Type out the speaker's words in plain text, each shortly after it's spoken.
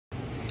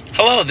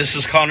Hello, this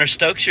is Connor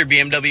Stokes, your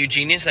BMW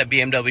genius at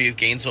BMW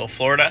Gainesville,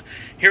 Florida,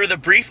 here with a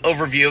brief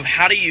overview of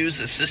how to use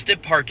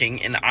assisted parking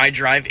in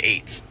iDrive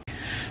 8.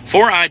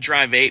 For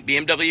iDrive 8,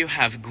 BMW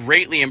have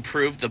greatly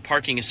improved the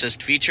parking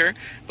assist feature,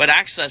 but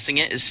accessing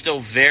it is still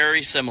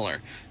very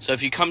similar. So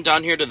if you come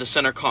down here to the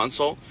center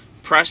console,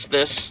 press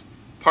this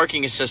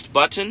parking assist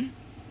button,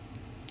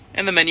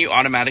 and the menu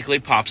automatically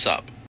pops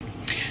up.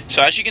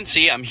 So as you can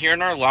see, I'm here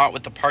in our lot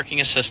with the parking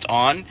assist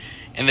on,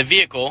 and the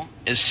vehicle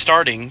is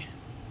starting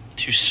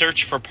to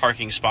search for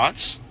parking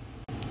spots.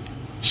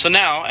 So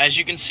now, as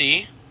you can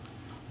see,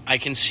 I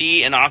can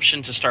see an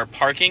option to start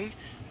parking,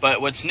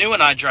 but what's new in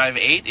iDrive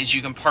 8 is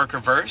you can park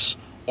reverse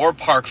or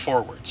park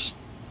forwards.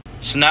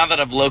 So now that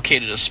I've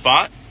located a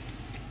spot,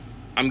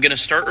 I'm going to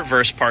start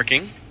reverse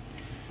parking.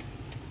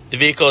 The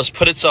vehicle has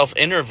put itself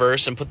in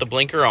reverse and put the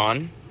blinker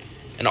on,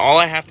 and all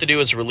I have to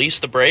do is release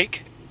the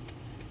brake,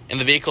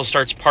 and the vehicle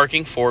starts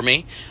parking for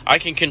me. I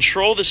can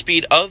control the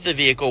speed of the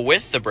vehicle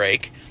with the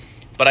brake,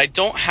 but I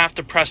don't have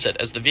to press it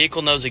as the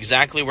vehicle knows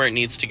exactly where it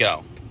needs to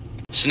go.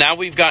 So now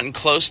we've gotten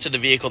close to the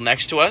vehicle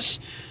next to us.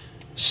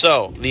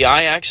 So the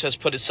iX has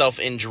put itself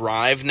in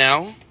drive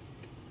now,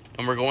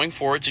 and we're going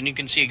forwards, and you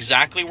can see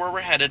exactly where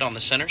we're headed on the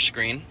center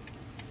screen.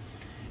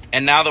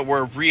 And now that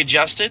we're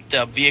readjusted,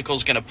 the vehicle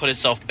is going to put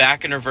itself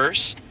back in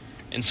reverse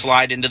and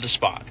slide into the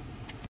spot.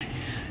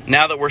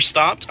 Now that we're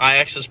stopped,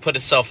 iX has put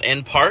itself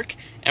in park,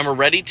 and we're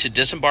ready to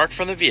disembark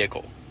from the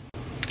vehicle.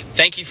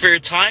 Thank you for your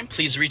time.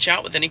 Please reach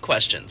out with any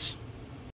questions.